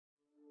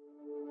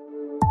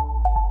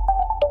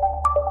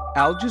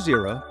Al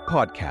Jazeera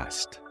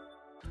Podcast.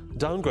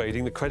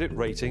 Downgrading the credit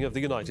rating of the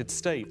United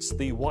States.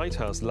 The White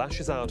House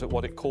lashes out at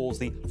what it calls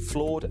the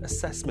flawed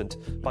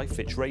assessment by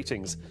Fitch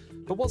Ratings.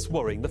 But what's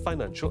worrying the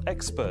financial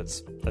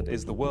experts? And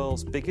is the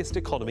world's biggest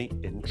economy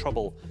in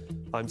trouble?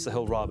 I'm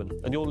Sohail Rahman,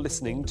 and you're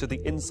listening to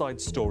the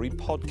Inside Story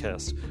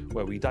podcast,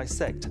 where we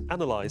dissect,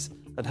 analyse,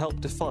 and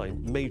help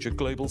define major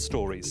global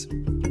stories.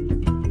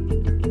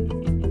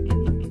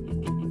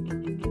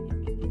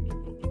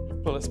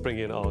 Well, let's bring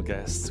in our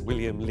guests.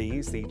 William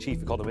Lees, the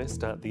chief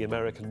economist at the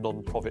American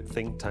non-profit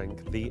think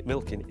tank, the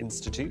Milken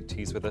Institute.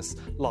 He's with us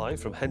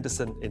live from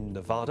Henderson in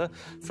Nevada.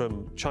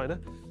 From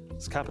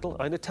China's capital,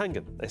 Einar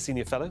Tangen, a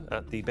senior fellow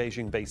at the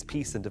Beijing-based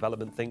peace and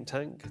development think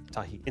tank,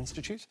 Taihe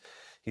Institute.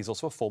 He's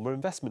also a former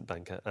investment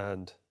banker.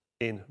 And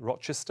in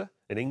Rochester,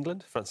 in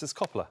England, Frances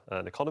Coppola,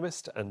 an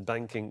economist and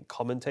banking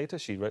commentator.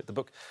 She wrote the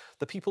book,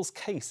 The People's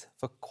Case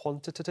for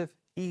Quantitative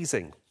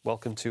Easing.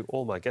 Welcome to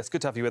all my guests.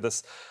 Good to have you with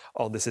us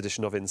on this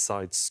edition of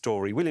Inside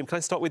Story. William, can I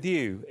start with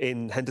you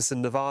in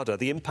Henderson, Nevada?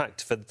 The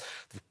impact for the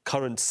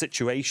current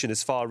situation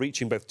is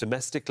far-reaching, both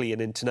domestically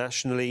and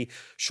internationally,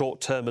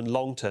 short-term and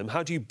long-term.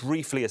 How do you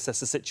briefly assess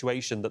the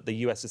situation that the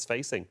US is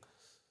facing?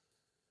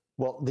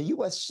 Well, the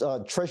U.S.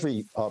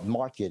 Treasury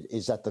market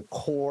is at the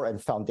core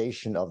and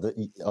foundation of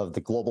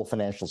the global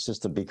financial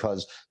system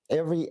because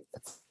every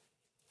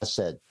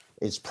asset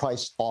is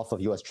priced off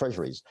of U.S.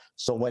 Treasuries.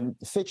 So when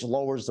Fitch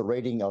lowers the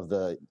rating of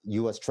the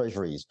U.S.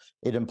 Treasuries,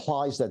 it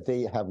implies that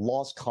they have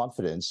lost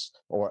confidence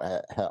or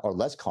are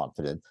less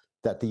confident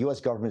that the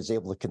U.S. government is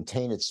able to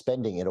contain its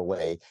spending in a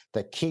way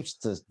that keeps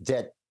the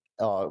debt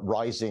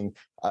rising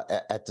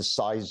at the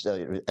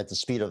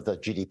speed of the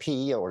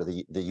GDP or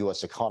the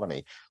U.S.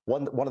 economy.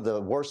 One of the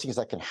worst things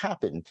that can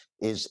happen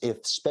is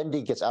if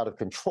spending gets out of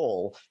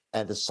control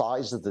and the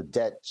size of the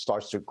debt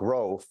starts to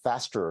grow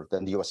faster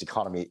than the U.S.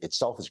 economy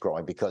itself is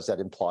growing, because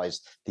that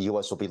implies the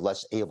U.S. will be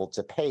less able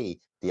to pay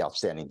the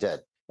outstanding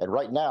debt. And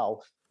right now,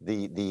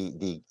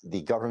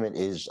 the government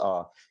is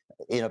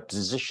in a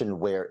position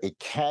where it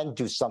can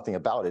do something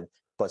about it.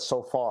 But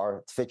so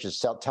far, Fitch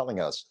is telling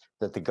us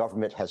that the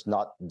government has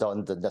not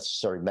done the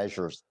necessary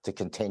measures to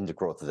contain the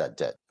growth of that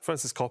debt.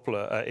 Frances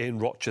Coppola in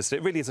Rochester,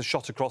 it really is a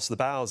shot across the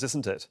bows,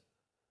 isn't it?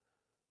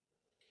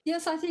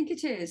 Yes, I think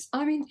it is.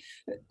 I mean,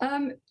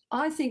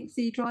 I think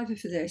the driver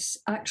for this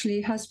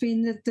actually has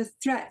been the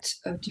threat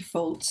of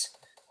default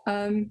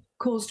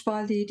caused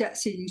by the debt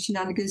ceiling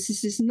shenanigans.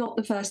 This is not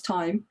the first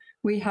time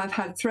we have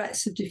had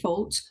threats of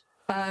default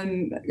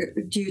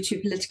due to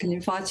political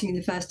infighting in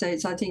the first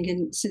days. I think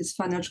since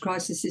the financial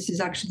crisis, this is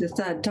actually the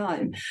third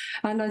time.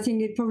 And I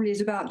think it probably is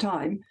about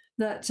time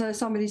that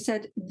somebody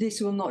said,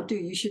 this will not do.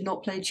 You should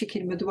not play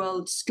chicken with the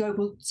world's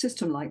global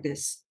system like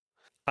this.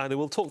 And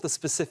we'll talk the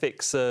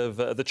specifics of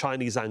the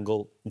Chinese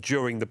angle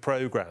during the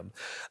programme.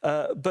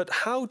 But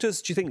how do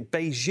you think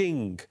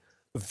Beijing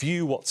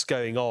view what's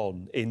going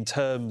on in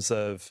terms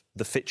of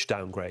the Fitch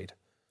downgrade?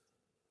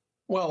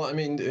 Well, I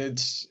mean,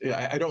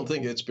 I don't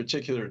think it's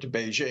particular to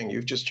Beijing.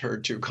 You've just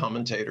heard two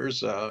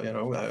commentators,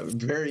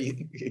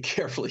 very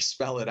carefully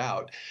spell it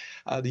out.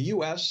 The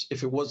U.S.,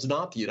 if it was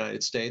not the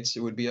United States, it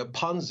would be a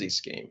Ponzi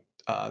scheme.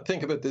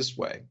 Think of it this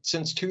way.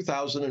 Since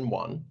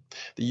 2001,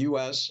 the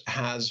U.S.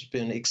 has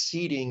been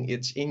exceeding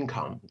its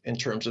income in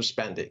terms of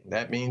spending.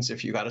 That means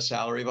if you got a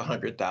salary of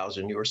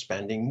 $100,000, you are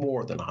spending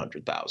more than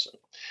 $100,000.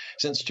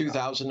 Since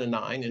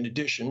 2009, in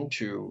addition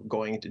to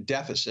going into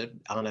deficit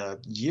on a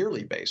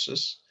yearly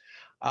basis,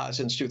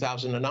 since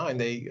 2009,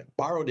 they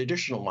borrowed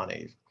additional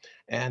money,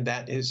 and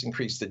that has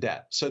increased the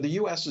debt. So the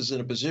U.S. is in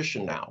a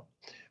position now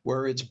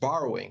where it's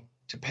borrowing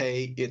to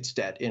pay its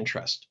debt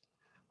interest.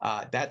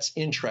 That's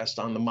interest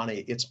on the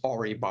money it's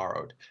already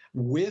borrowed,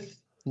 with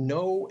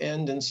no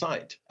end in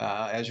sight,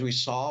 as we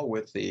saw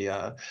with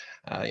the,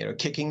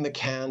 kicking the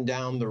can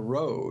down the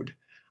road.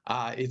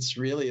 It's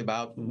really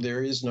about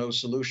there is no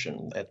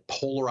solution. It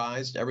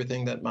polarized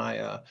everything that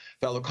my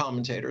fellow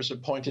commentators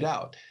have pointed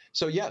out.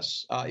 So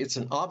yes, it's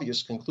an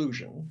obvious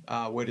conclusion.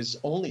 What is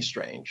only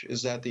strange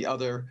is that the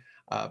other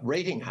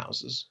rating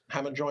houses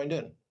haven't joined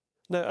in.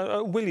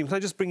 No, William, can I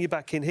just bring you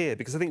back in here?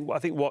 Because I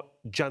think what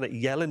Janet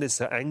Yellen is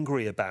so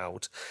angry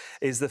about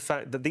is the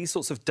fact that these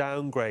sorts of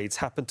downgrades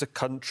happen to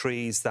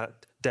countries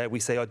that, dare we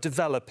say, are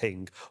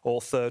developing or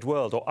third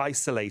world or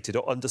isolated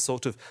or under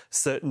sort of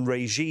certain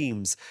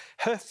regimes.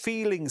 Her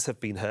feelings have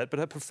been hurt, but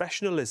her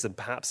professionalism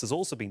perhaps has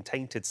also been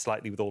tainted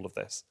slightly with all of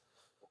this.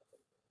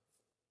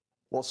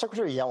 Well,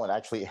 Secretary Yellen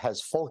actually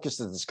has focused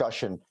the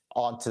discussion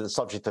onto the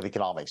subject of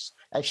economics.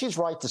 And she's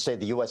right to say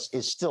the U.S.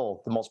 is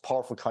still the most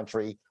powerful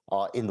country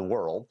in the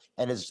world,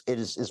 and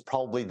is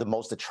probably the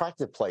most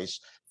attractive place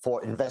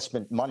for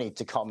investment money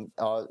to come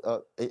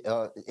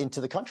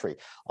into the country.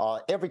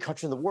 Every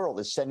country in the world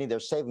is sending their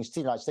savings to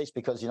the United States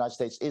because the United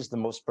States is the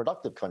most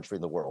productive country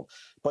in the world.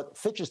 But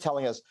Fitch is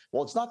telling us,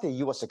 well, it's not the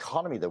U.S.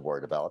 economy they're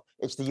worried about,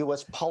 it's the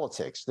U.S.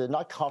 politics. They're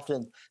not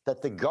confident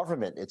that the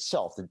government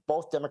itself, that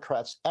both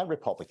Democrats and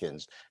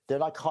Republicans, they're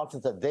not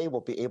confident that they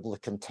will be able to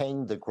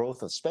contain the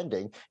growth of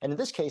spending. And in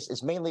this case,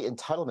 it's mainly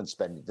entitlement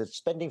spending, the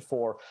spending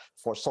for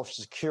Social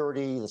Security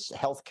security,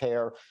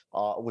 healthcare,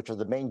 which are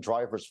the main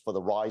drivers for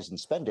the rise in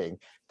spending,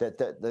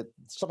 that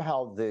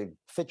somehow the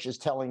Fitch is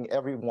telling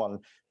everyone,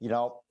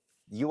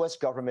 the U.S.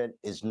 government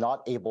is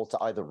not able to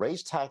either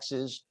raise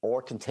taxes or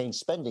contain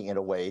spending in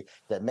a way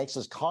that makes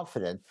us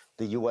confident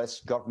the U.S.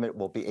 government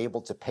will be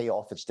able to pay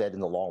off its debt in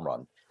the long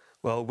run.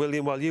 Well,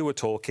 William, while you were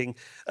talking,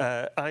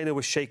 Einar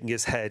was shaking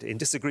his head in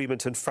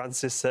disagreement and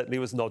Frances certainly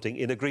was nodding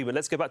in agreement.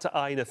 Let's go back to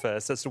Einar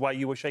first as to why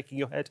you were shaking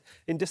your head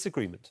in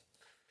disagreement.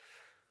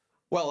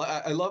 Well,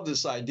 I love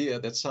this idea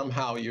that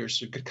somehow you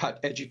could cut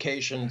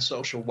education,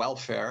 social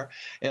welfare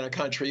in a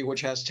country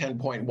which has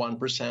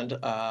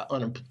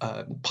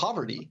 10.1%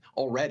 poverty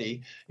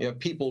already. You have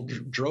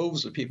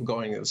droves of people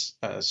going in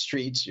the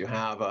streets. You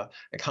have an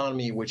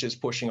economy which is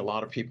pushing a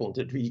lot of people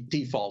into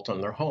default on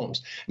their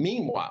homes.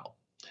 Meanwhile,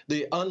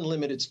 the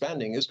unlimited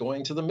spending is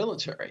going to the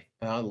military,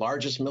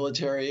 largest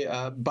military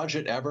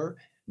budget ever.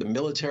 The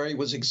military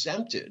was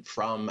exempted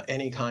from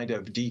any kind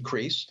of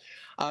decrease.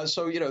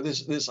 So,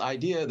 this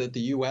idea that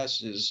the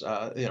U.S. is,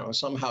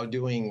 somehow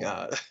doing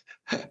the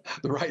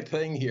right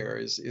thing here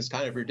is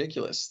kind of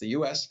ridiculous. The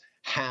U.S.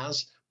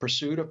 has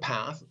pursued a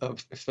path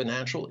of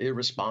financial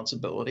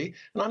irresponsibility.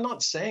 And I'm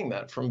not saying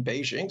that from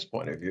Beijing's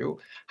point of view.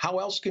 How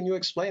else can you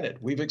explain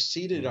it? We've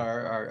exceeded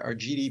our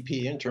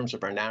GDP in terms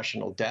of our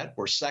national debt.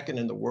 We're second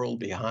in the world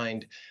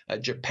behind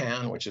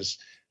Japan, which is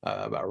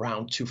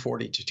around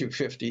 240 to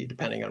 250,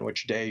 depending on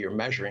which day you're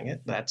measuring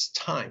it. That's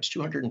times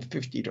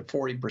 250 to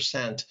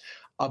 40%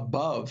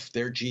 above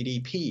their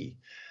GDP.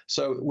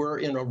 So we're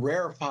in a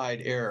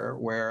rarefied era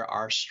where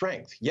our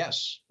strength,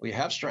 yes, we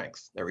have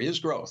strength, there is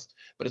growth,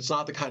 but it's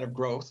not the kind of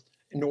growth,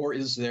 nor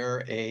is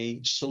there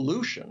a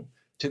solution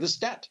to this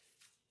debt.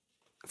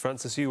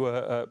 Frances, you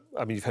were,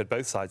 you've heard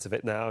both sides of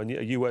it now, and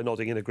you were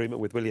nodding in agreement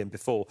with William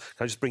before. Can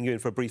I just bring you in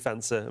for a brief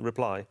answer and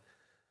reply?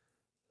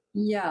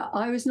 Yeah,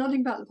 I was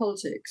nodding about the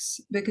politics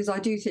because I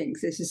do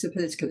think this is a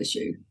political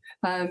issue,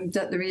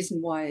 that the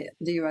reason why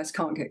the US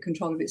can't get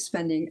control of its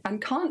spending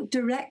and can't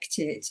direct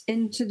it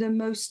into the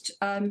most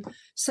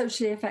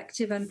socially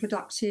effective and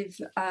productive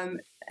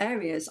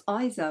areas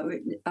either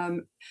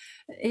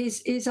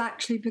is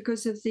actually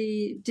because of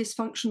the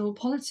dysfunctional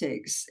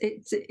politics.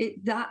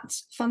 That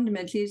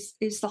fundamentally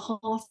is the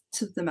heart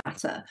of the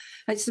matter.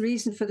 It's the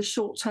reason for the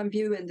short-term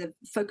view and the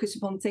focus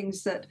upon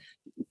things that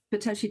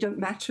potentially don't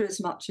matter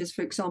as much as,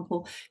 for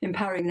example,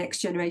 empowering the next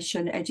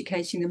generation,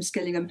 educating them,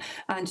 skilling them,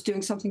 and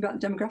doing something about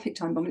the demographic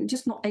time bomb. And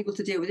just not able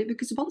to deal with it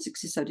because the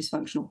politics is so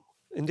dysfunctional.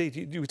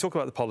 Indeed, we talk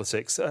about the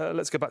politics.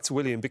 Let's go back to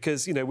William,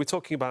 because, we're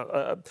talking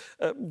about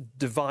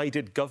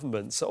divided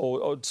governments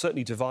or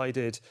certainly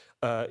divided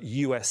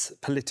US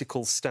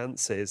political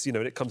stances.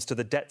 When it comes to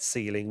the debt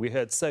ceiling, we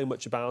heard so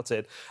much about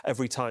it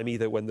every time,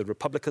 either when the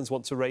Republicans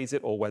want to raise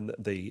it or when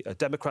the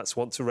Democrats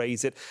want to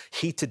raise it.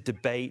 Heated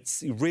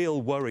debates,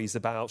 real worries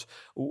about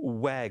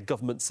where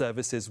government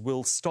services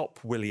will stop,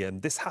 William.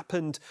 This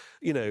happened,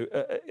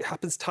 it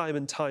happens time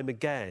and time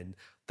again.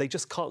 They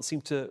just can't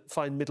seem to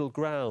find middle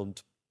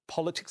ground.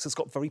 Politics has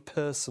got very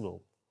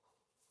personal.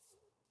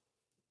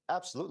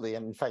 Absolutely.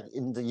 And in fact,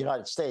 in the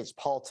United States,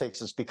 politics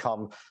has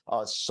become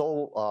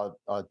so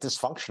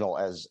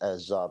dysfunctional, as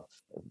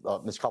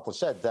Ms. Coppola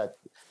said, that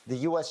the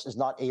U.S. is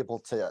not able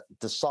to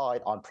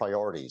decide on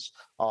priorities.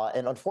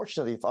 And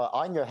unfortunately,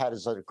 Einar had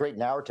a great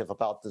narrative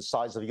about the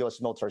size of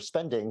U.S. military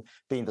spending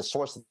being the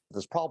source of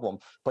this problem.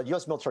 But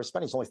U.S. military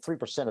spending is only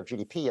 3% of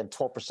GDP and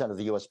 12% of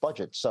the U.S.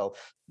 budget. So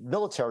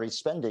military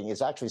spending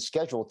is actually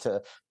scheduled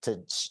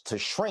to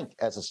shrink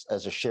as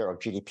a share of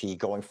GDP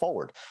going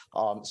forward.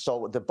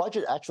 So the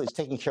budget actually is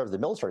taking care of the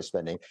military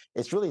spending.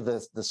 It's really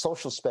the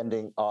social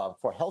spending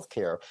for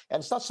healthcare.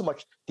 And it's not so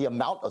much the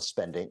amount of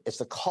spending,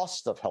 it's the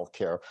cost of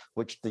healthcare,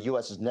 which the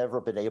U.S. has never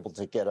been able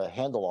to get a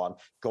handle on,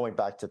 going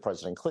back to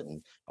President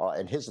Clinton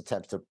and his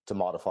attempts to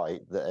modify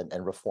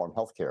and reform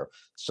healthcare.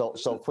 So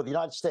for the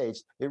United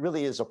States, it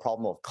really is a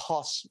problem of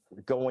costs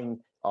going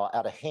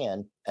out of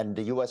hand, and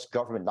the U.S.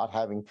 government not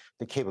having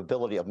the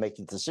capability of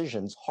making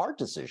hard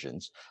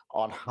decisions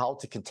on how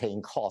to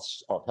contain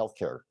costs of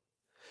healthcare.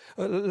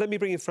 Let me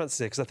bring in Frances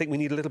here, because I think we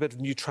need a little bit of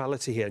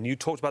neutrality here. And you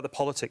talked about the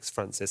politics,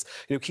 Frances.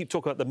 Keep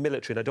talking about the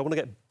military, and I don't want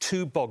to get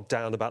too bogged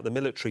down about the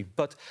military,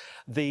 but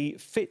the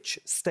Fitch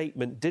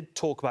statement did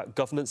talk about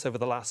governance over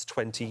the last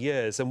 20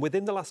 years. And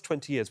within the last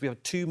 20 years, we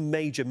have two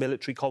major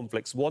military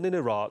conflicts, one in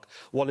Iraq,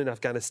 one in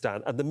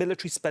Afghanistan, and the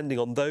military spending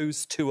on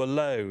those two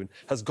alone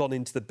has gone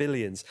into the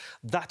billions.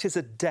 That is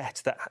a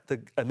debt that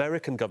the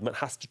American government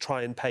has to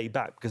try and pay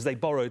back because they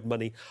borrowed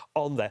money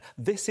on there.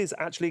 This is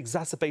actually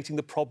exacerbating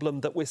the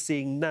problem that we're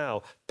seeing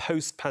now,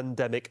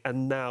 post-pandemic,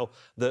 and now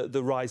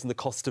the rise in the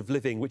cost of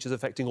living, which is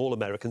affecting all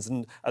Americans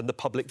and the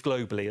public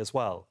globally as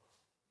well.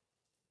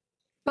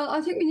 Well,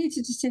 I think we need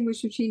to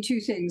distinguish between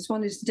two things.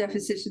 One is the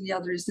deficit and the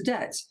other is the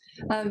debt.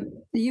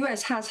 The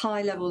US has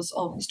high levels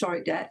of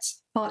historic debt.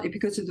 partly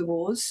because of the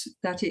wars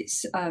that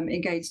it's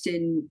engaged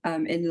in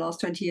the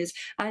last 20 years.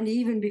 And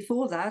even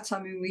before that,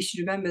 I mean, we should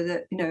remember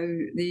that,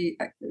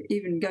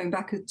 even going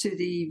back to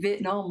the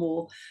Vietnam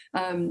War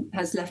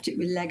has left it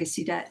with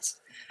legacy debt.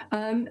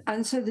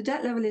 And so the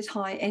debt level is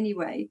high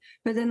anyway.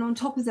 But then on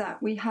top of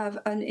that, we have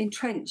an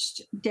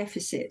entrenched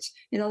deficit.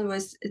 In other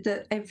words,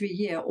 that every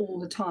year, all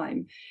the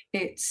time,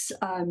 its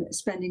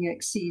spending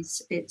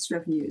exceeds its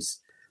revenues.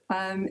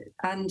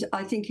 And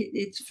I think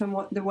it's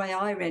from the way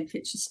I read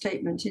Fitch's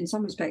statement, in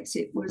some respects,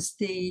 it was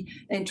the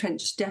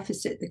entrenched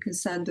deficit that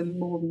concerned them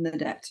more than the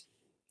debt.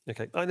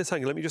 OK. Einar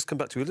Tangen, let me just come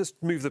back to you. Let's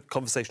move the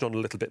conversation on a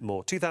little bit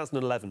more.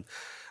 2011,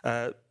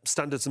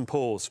 Standard &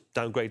 Poor's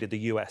downgraded the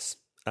US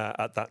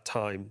at that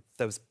time.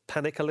 There was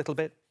panic a little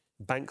bit.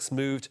 Banks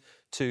moved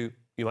to,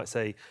 you might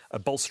say,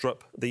 bolster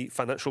up the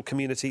financial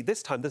community.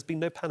 This time, there's been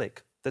no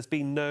panic. There's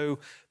been no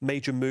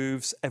major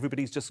moves.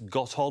 Everybody's just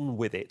got on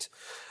with it.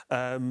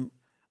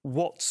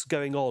 What's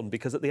going on?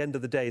 Because at the end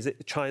of the day, is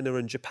it China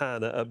and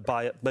Japan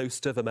buy up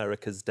most of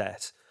America's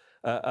debt?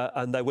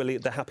 And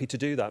they're happy to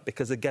do that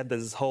because, again,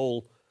 there's this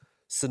whole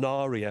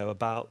scenario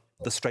about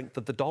the strength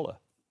of the dollar.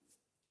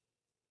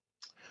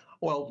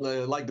 Well,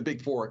 like the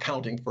big four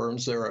accounting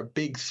firms, there are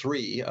big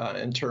three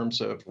in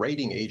terms of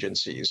rating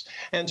agencies,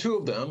 and two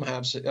of them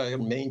have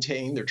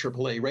maintained their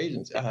AAA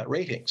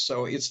ratings.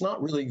 So it's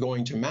not really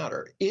going to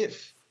matter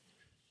if,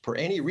 for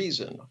any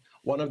reason,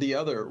 one of the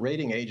other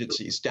rating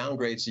agencies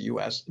downgrades the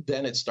U.S.,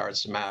 then it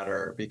starts to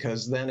matter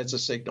because then it's a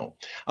signal.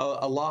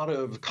 A lot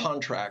of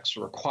contracts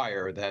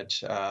require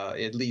that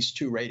at least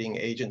two rating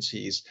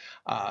agencies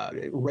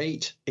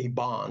rate a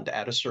bond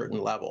at a certain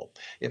level.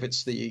 If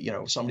it's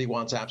somebody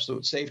wants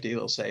absolute safety,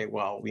 they'll say,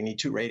 well, we need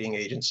two rating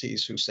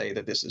agencies who say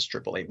that this is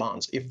AAA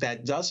bonds. If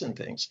that doesn't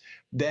things,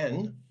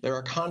 then there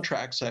are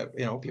contracts that,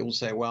 people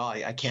say, well,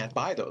 I can't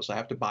buy those. I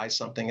have to buy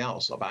something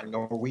else. I'll buy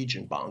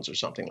Norwegian bonds or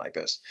something like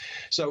this.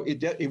 So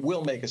it will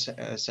make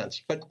a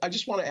sense. But I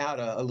just want to add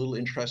a little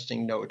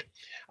interesting note.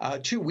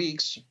 2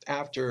 weeks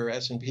after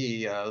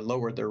S&P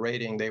lowered their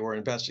rating, they were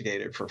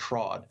investigated for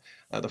fraud.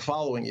 The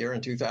following year, in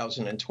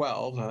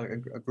 2012,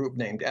 a group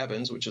named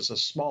Evans, which is a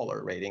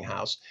smaller rating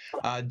house,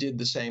 did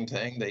the same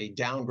thing. They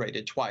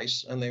downgraded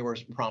twice, and they were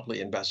promptly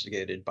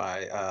investigated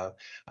by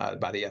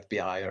the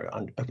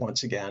FBI,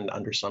 once again,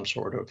 under some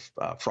sort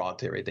of fraud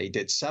theory. They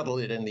did settle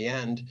it in the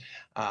end,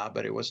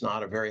 but it was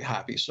not a very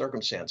happy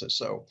circumstances.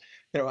 So,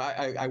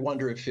 I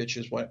wonder if Fitch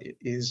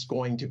is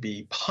going to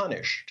be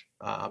punished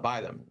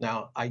by them.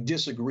 Now, I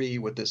disagree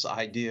with this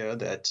idea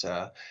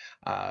that,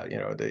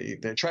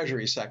 the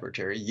Treasury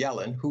Secretary,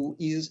 Yellen, who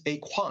is a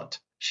quant,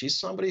 she's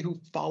somebody who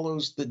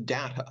follows the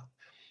data.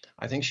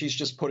 I think she's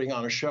just putting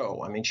on a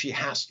show. I mean, she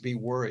has to be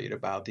worried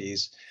about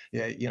these,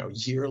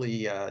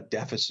 yearly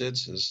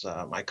deficits, as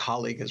my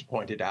colleague has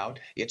pointed out.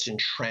 It's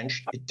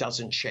entrenched. It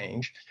doesn't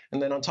change. And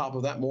then on top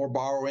of that, more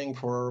borrowing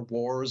for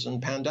wars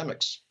and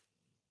pandemics.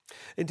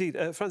 Indeed.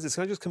 Frances,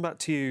 can I just come back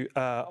to you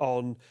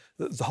on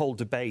the whole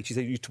debate?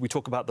 We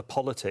talk about the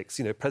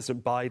politics.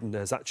 President Biden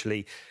has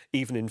actually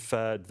even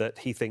inferred that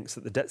he thinks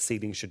that the debt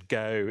ceiling should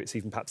go. It's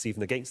perhaps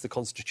even against the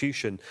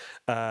Constitution.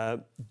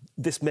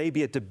 This may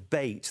be a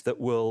debate that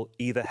will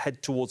either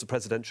head towards a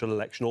presidential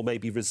election or may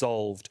be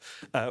resolved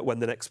when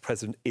the next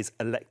president is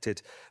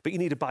elected. But you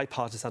need a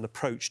bipartisan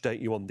approach, don't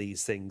you, on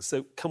these things?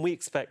 So can we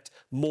expect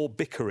more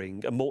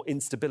bickering and more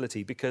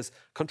instability? Because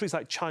countries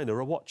like China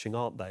are watching,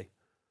 aren't they?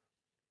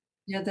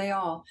 Yeah, they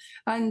are.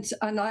 And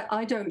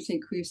I don't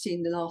think we've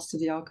seen the last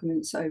of the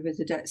arguments over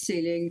the debt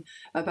ceiling,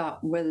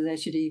 about whether there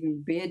should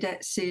even be a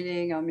debt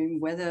ceiling. I mean,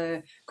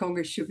 whether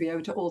Congress should be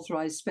able to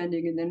authorise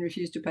spending and then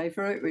refuse to pay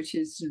for it, which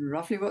is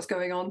roughly what's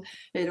going on.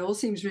 It all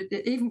seems,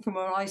 even from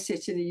where I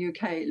sit in the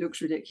UK, it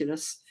looks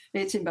ridiculous.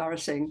 It's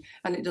embarrassing,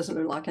 and it doesn't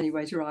look like any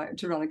way to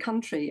run a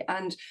country.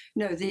 And,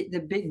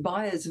 the big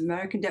buyers of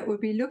American debt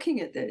would be looking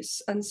at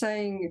this and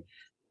saying,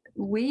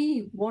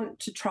 we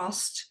want to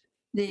trust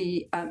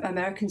the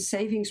American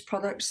savings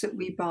products that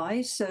we buy,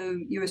 so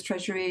US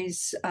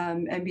Treasuries,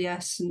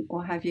 MBS and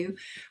what have you.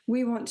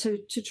 We want to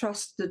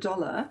trust the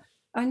dollar,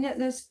 and yet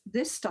there's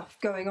this stuff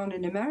going on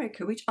in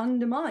America which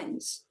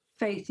undermines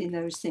faith in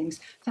those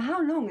things. For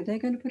how long are they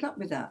going to put up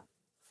with that?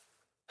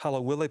 How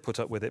long will they put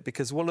up with it?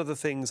 Because one of the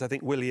things, I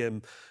think,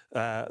 William,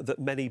 that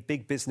many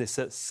big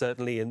businesses,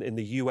 certainly in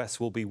the US,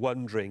 will be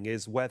wondering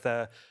is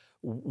whether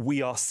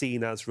we are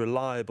seen as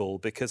reliable,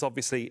 because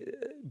obviously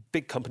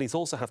big companies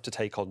also have to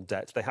take on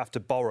debt. They have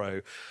to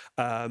borrow.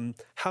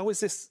 How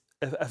is this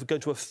going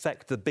to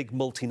affect the big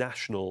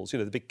multinationals,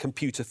 the big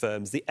computer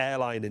firms, the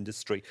airline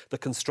industry, the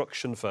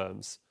construction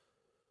firms?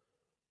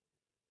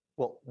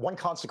 Well, one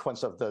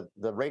consequence of the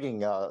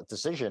rating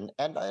decision,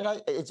 and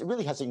it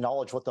really has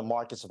acknowledged what the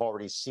markets have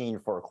already seen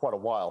for quite a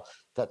while,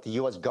 that the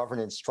U.S.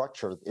 governance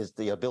structure is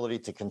the ability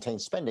to contain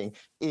spending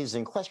is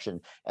in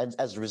question. And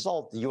as a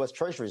result, the U.S.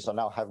 Treasuries are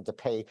now having to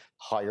pay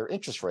higher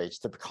interest rates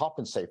to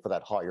compensate for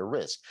that higher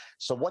risk.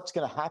 So what's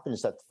going to happen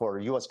is that for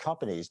U.S.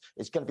 companies,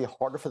 it's going to be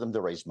harder for them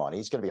to raise money.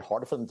 It's going to be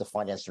harder for them to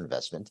finance their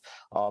investment.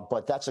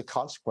 But that's a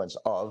consequence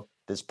of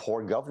this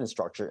poor governance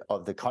structure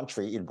of the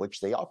country in which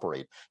they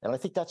operate. And I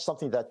think that's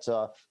something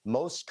that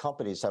most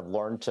companies have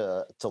learned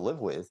to live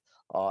with.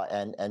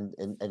 And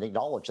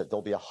acknowledge that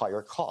there'll be a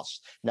higher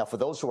cost. Now, for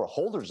those who are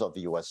holders of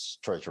the U.S.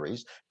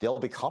 Treasuries, they'll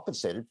be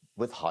compensated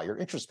with higher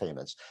interest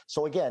payments.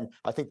 So again,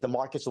 I think the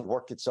markets will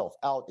work itself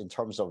out in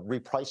terms of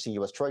repricing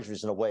U.S.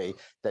 Treasuries in a way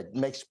that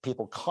makes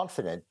people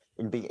confident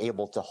in being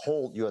able to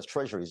hold U.S.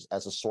 Treasuries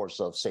as a source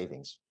of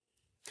savings.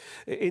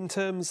 In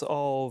terms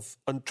of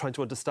trying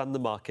to understand the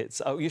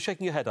markets, you're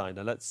shaking your head,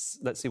 Einar. Let's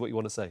see what you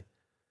want to say.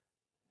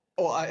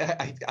 Oh,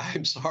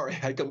 I'm sorry.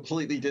 I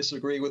completely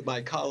disagree with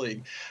my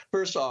colleague.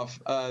 First off,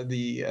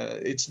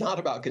 it's not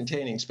about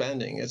containing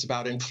spending. It's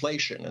about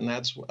inflation, and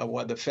that's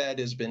why the Fed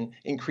has been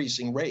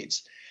increasing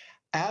rates.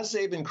 As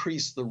they've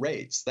increased the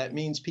rates, that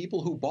means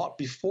people who bought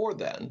before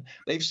then,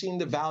 they've seen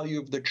the value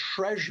of the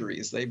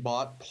treasuries they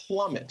bought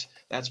plummet.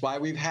 That's why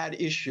we've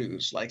had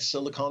issues like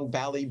Silicon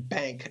Valley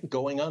Bank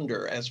going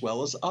under, as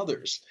well as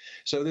others.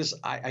 So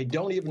I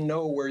don't even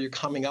know where you're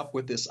coming up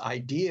with this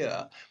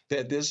idea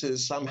that this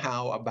is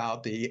somehow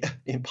about the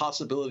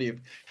impossibility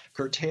of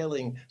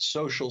curtailing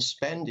social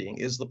spending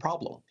is the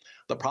problem.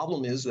 The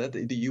problem is that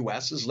the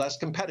U.S. is less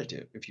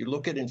competitive. If you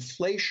look at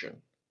inflation,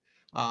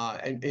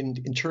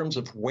 in terms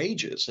of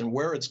wages and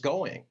where it's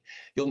going,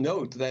 you'll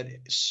note that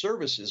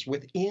services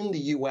within the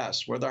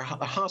U.S., whether a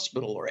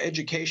hospital or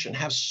education,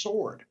 have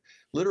soared,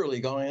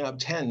 literally going up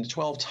 10 to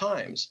 12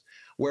 times,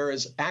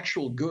 whereas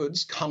actual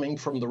goods coming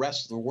from the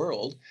rest of the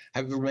world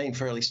have remained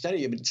fairly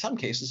steady, but in some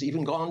cases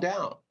even gone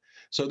down.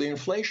 So the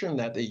inflation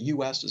that the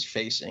U.S. is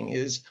facing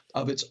is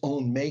of its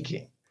own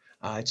making.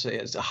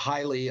 It's a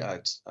highly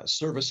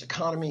service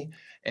economy,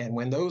 and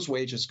when those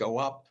wages go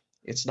up,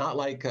 it's not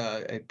like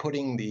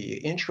putting the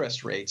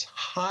interest rates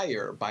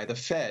higher by the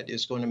Fed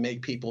is going to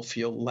make people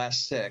feel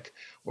less sick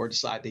or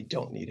decide they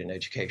don't need an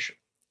education.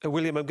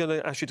 William, I'm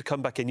going to ask you to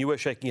come back in. You were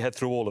shaking your head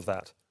through all of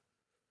that.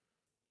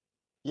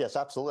 Yes,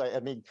 absolutely. I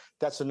mean,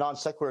 that's a non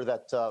sequitur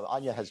that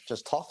Anya has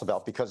just talked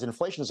about, because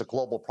inflation is a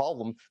global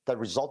problem that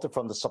resulted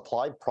from the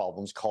supply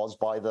problems caused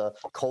by the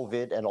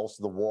COVID and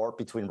also the war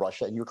between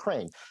Russia and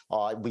Ukraine.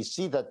 We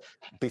see that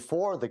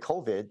before the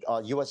COVID,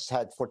 U.S.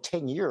 had for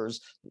 10 years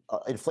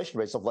inflation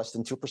rates of less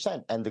than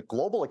 2%, and the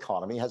global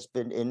economy has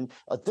been in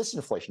a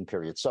disinflation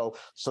period. So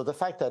the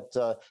fact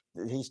that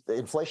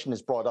inflation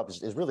is brought up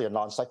is really a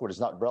non sequitur. Is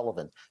not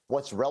relevant.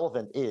 What's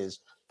relevant is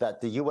that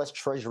the U.S.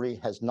 Treasury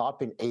has not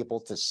been able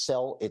to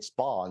sell its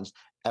bonds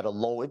at a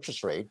low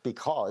interest rate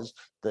because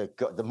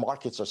the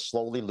markets are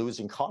slowly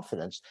losing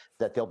confidence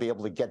that they'll be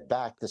able to get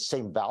back the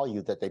same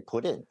value that they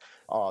put in.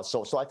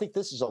 So I think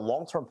this is a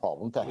long-term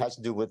problem that has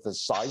to do with the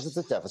size of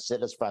the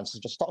deficit, as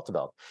Frances just talked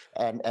about,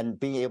 and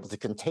being able to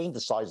contain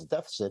the size of the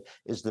deficit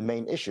is the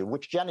main issue,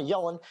 which Janet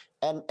Yellen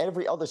and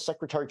every other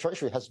Secretary of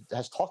Treasury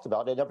has talked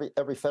about, and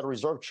every Federal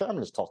Reserve chairman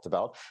has talked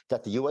about,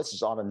 that the U.S.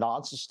 is on a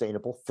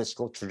non-sustainable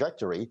fiscal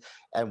trajectory,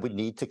 and we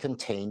need to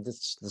contain the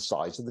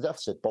size of the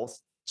deficit, both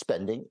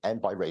spending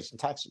and by raising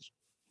taxes.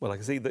 Well, I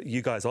can see that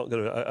you guys aren't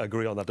going to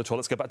agree on that at all.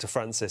 Let's go back to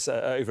Frances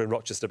over in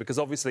Rochester, because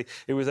obviously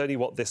it was only,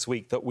 this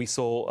week that we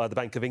saw the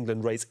Bank of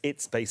England raise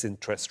its base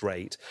interest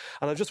rate.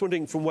 And I'm just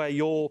wondering, from where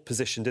you're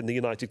positioned in the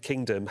United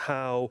Kingdom,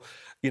 how,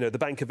 the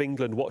Bank of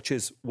England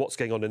watches what's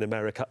going on in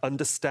America,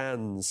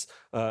 understands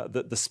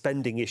the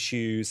spending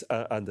issues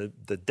and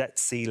the debt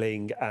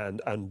ceiling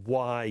and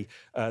why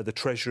the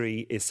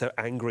Treasury is so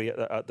angry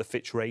at the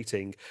Fitch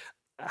rating.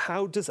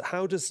 How does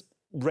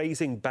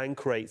raising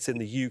bank rates in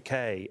the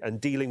UK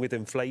and dealing with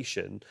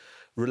inflation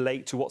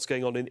relate to what's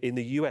going on in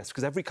the US?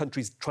 Because every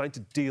country's trying to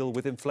deal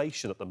with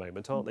inflation at the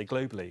moment, aren't they,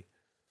 globally?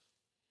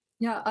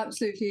 Yeah,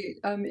 absolutely.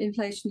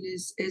 Inflation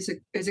is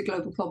a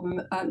global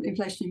problem.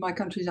 Inflation in my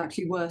country is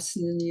actually worse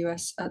than in the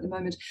US at the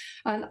moment.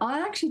 And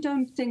I actually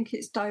don't think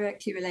it's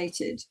directly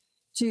related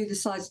to the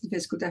size of the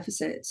fiscal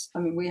deficits. I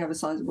mean, we have a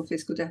sizable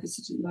fiscal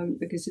deficit at the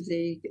moment because of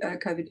the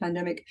COVID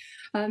pandemic.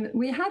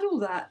 We had all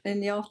that in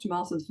the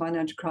aftermath of the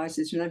financial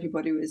crisis, when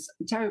everybody was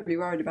terribly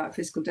worried about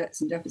fiscal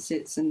debts and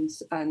deficits, and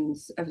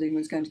everything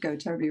was going to go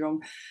terribly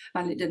wrong,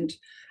 and it didn't.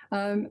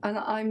 And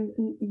I'm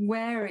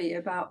wary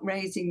about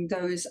raising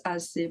those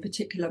as the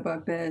particular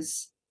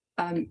bugbears.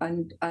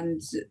 And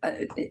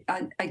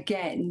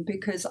again,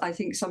 because I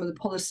think some of the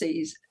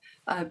policies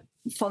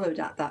followed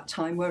at that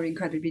time were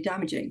incredibly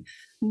damaging.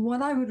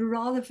 What I would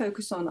rather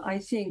focus on, I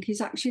think, is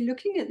actually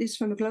looking at this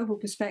from a global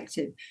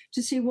perspective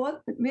to see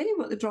what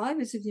the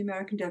drivers of the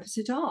American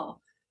deficit are.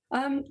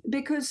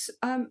 Because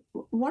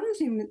one of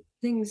the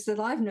things that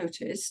I've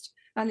noticed,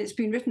 and it's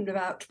been written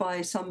about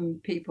by some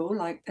people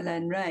like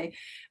Elaine Ray,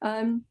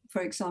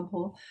 for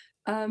example,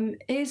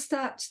 is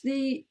that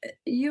the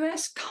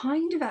US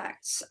kind of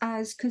acts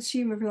as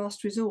consumer of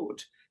last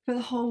resort for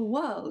the whole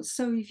world.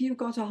 So if you've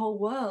got a whole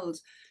world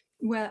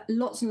where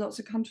lots and lots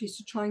of countries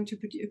are trying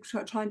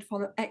to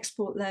follow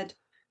export-led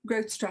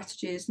growth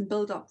strategies and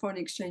build up foreign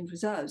exchange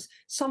reserves,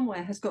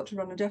 somewhere has got to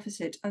run a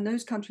deficit. And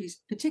those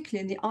countries, particularly,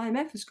 and the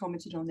IMF has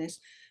commented on this,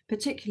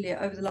 particularly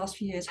over the last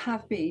few years,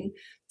 have been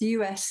the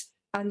US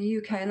and the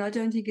UK. And I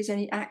don't think it's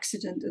any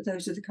accident that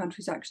those are the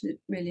countries actually that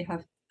really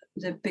have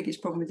the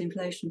biggest problem with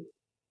inflation.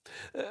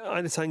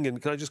 Einar Tangen,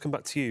 can I just come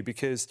back to you?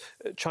 Because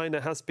China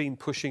has been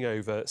pushing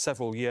over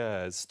several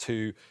years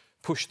to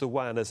push the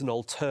yuan as an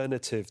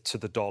alternative to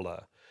the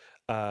dollar.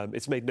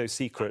 It's made no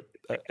secret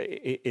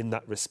in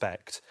that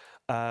respect.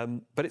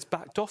 But it's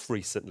backed off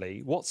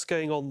recently. What's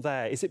going on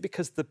there? Is it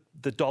because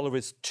the dollar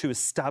is too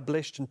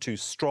established and too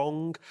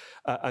strong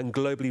and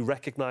globally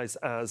recognised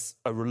as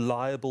a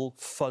reliable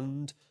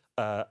fund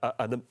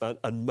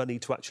and money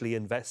to actually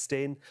invest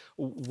in?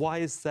 Why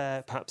is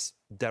there, perhaps,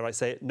 dare I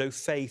say it, no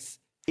faith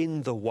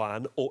in the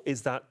yuan, or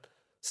is that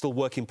still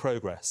work in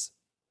progress?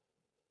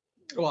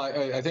 Well,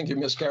 I think you're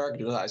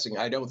mischaracterizing.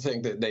 I don't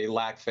think that they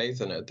lack faith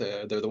in it.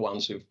 They're the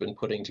ones who've been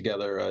putting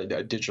together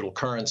a digital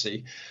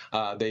currency.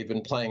 They've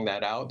been playing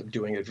that out,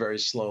 doing it very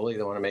slowly.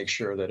 They want to make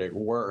sure that it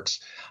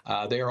works.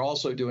 They are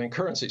also doing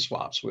currency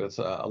swaps with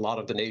a lot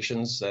of the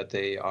nations that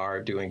they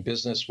are doing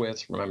business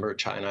with. Remember,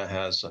 China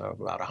has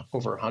about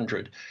over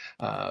 100,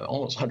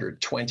 almost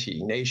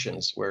 120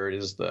 nations where it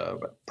is the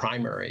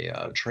primary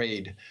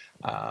trade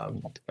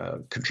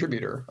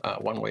contributor,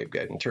 one way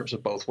in terms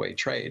of both-way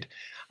trade.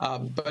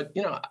 But,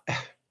 you know,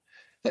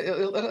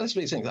 let's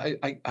be saying,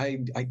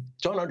 I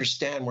don't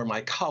understand where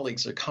my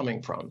colleagues are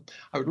coming from.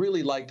 I would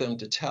really like them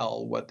to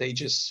tell what they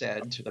just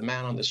said to the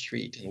man on the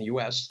street. In the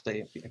U.S.,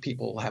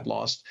 people have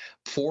lost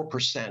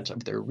 4%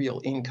 of their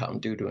real income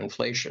due to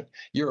inflation.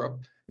 Europe,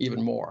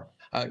 even more.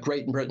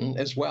 Great Britain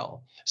as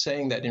well,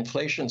 saying that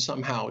inflation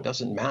somehow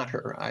doesn't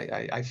matter.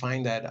 I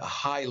find that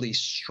highly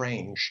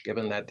strange,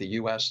 given that the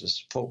U.S.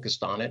 is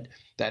focused on it,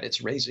 that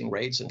it's raising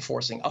rates and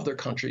forcing other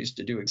countries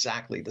to do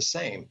exactly the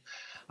same.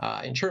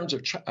 In terms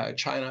of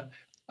China,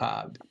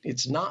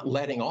 it's not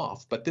letting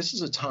off, but this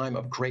is a time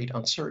of great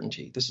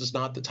uncertainty. This is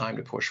not the time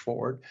to push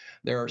forward.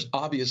 There's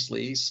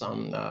obviously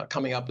some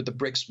coming up at the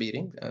BRICS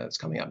meeting. It's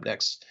coming up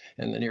next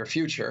in the near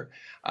future.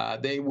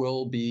 They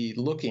will be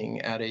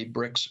looking at a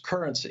BRICS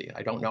currency.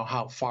 I don't know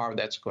how far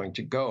that's going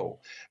to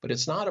go, but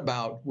it's not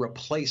about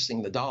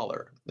replacing the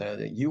dollar.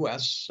 The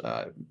U.S.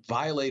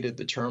 Violated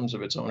the terms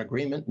of its own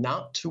agreement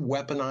not to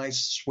weaponize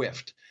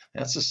SWIFT.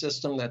 That's a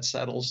system that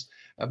settles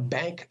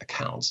bank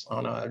accounts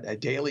on a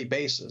daily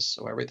basis,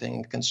 so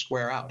everything can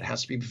square out. It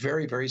has to be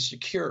very, very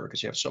secure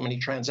because you have so many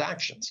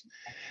transactions.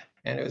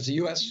 And it was the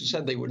U.S. who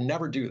said they would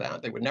never do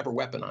that. They would never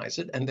weaponize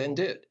it, and then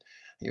did.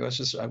 The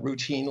U.S. is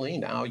routinely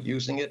now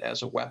using it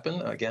as a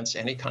weapon against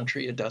any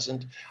country it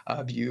doesn't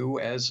view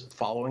as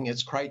following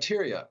its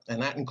criteria,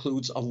 and that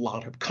includes a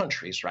lot of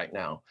countries right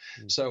now.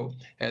 So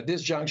at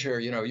this juncture,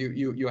 you know,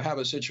 you have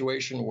a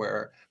situation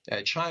where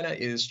China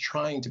is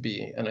trying to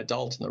be an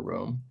adult in the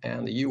room,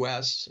 and the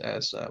U.S.,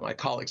 as my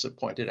colleagues have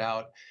pointed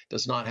out,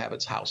 does not have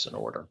its house in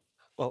order.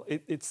 Well,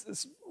 it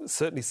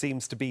certainly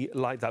seems to be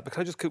like that. But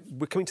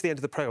we're coming to the end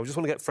of the programme. I just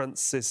want to get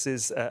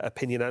Frances's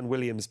opinion and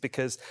William's,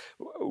 because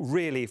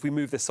really, if we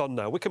move this on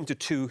now, we're coming to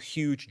two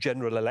huge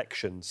general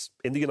elections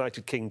in the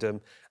United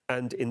Kingdom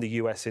and in the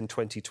US in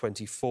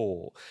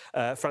 2024.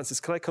 Frances,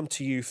 can I come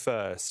to you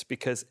first?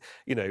 Because,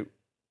 you know,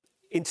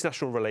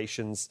 international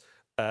relations,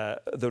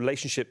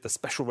 the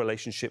special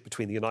relationship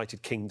between the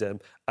United Kingdom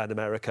and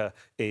America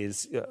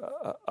is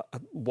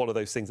one of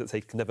those things that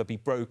they can never be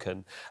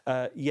broken.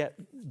 Yet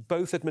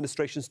both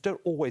administrations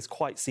don't always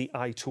quite see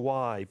eye to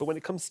eye. But when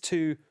it comes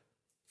to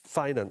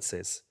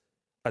finances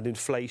and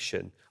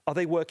inflation, are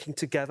they working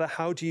together?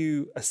 How do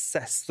you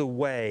assess the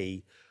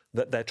way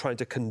that they're trying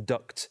to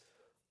conduct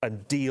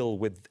and deal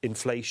with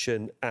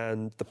inflation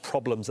and the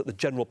problems that the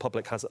general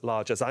public has at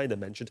large, as Einar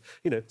mentioned,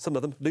 you know, some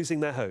of them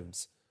losing their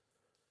homes?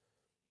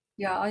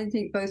 Yeah, I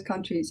think both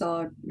countries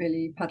are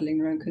really paddling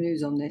their own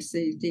canoes on this.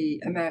 The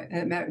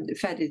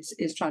Fed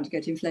is trying to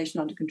get inflation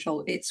under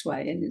control its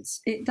way, and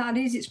that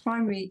is its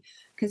primary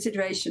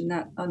consideration.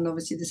 That, and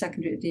obviously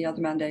the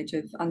other mandate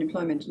of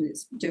unemployment, and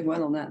it's doing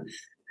well on that.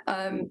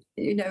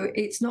 You know,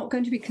 it's not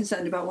going to be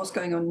concerned about what's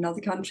going on in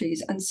other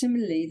countries. And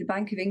similarly, the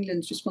Bank of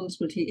England's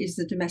responsibility is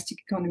the domestic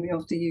economy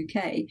of the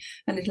UK,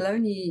 and it'll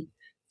only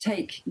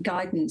take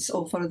guidance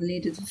or follow the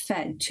lead of the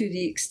Fed to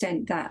the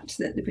extent that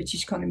the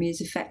British economy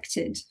is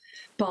affected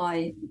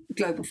by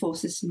global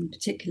forces, in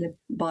particular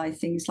by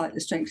things like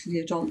the strength of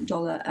the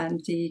dollar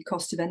and the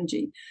cost of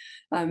energy,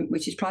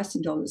 which is priced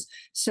in dollars.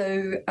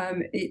 So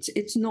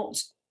it's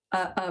not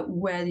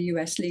where the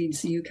US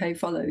leads, the UK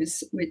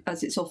follows,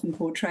 as it's often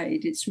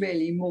portrayed. It's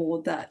really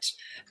more that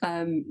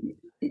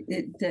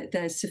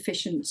there's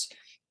sufficient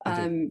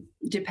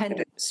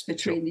dependence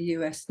between the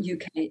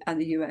UK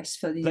and the US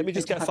for the. Let me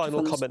just get a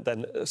final comment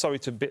then. Sorry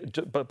to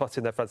butt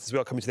in there, Frances. We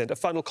are coming to the end. A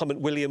final comment,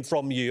 William,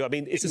 from you. I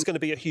mean, is this going to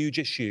be a huge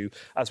issue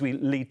as we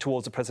lead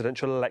towards a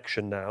presidential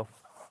election now?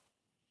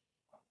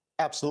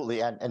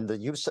 Absolutely, and the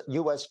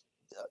US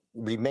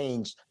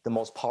remains the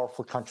most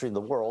powerful country in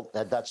the world,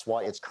 and that's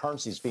why its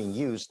currency is being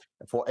used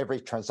for every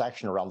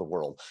transaction around the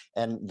world.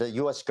 And the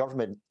U.S.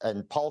 government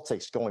and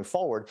politics going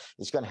forward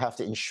is going to have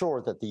to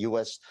ensure that the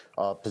U.S.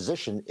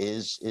 Position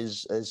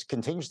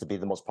continues to be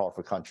the most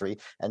powerful country,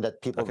 and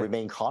that people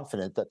remain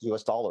confident that the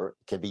U.S. dollar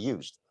can be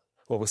used.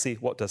 Well, we'll see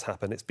what does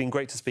happen. It's been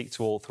great to speak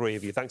to all three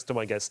of you. Thanks to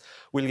my guests,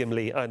 William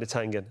Lee, Einar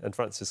Tangen and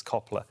Frances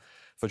Coppola,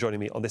 for joining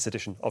me on this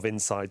edition of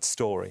Inside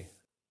Story.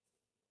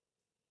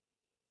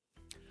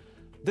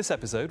 This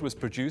episode was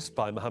produced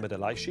by Mohamed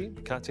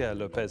Elaishi, Katia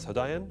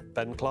Lopez-Hodayan,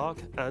 Ben Clark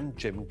and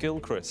Jim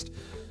Gilchrist.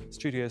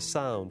 Studio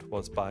sound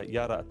was by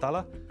Yara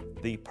Atala.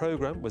 The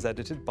programme was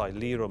edited by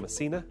Liro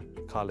Messina,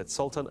 Khaled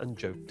Sultan and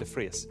Joe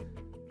DeFries.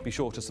 Be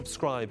sure to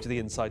subscribe to the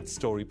Inside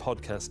Story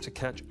podcast to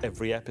catch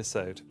every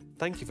episode.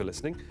 Thank you for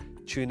listening.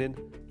 Tune in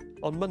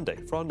on Monday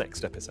for our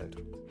next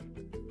episode.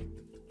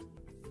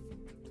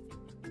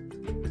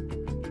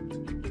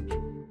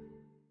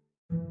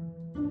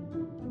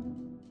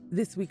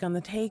 This week on The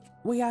Take,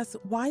 we ask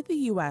why the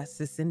U.S.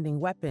 is sending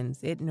weapons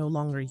it no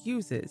longer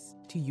uses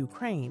to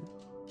Ukraine.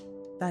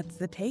 That's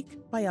The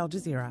Take by Al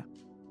Jazeera.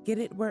 Get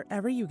it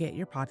wherever you get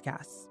your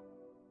podcasts.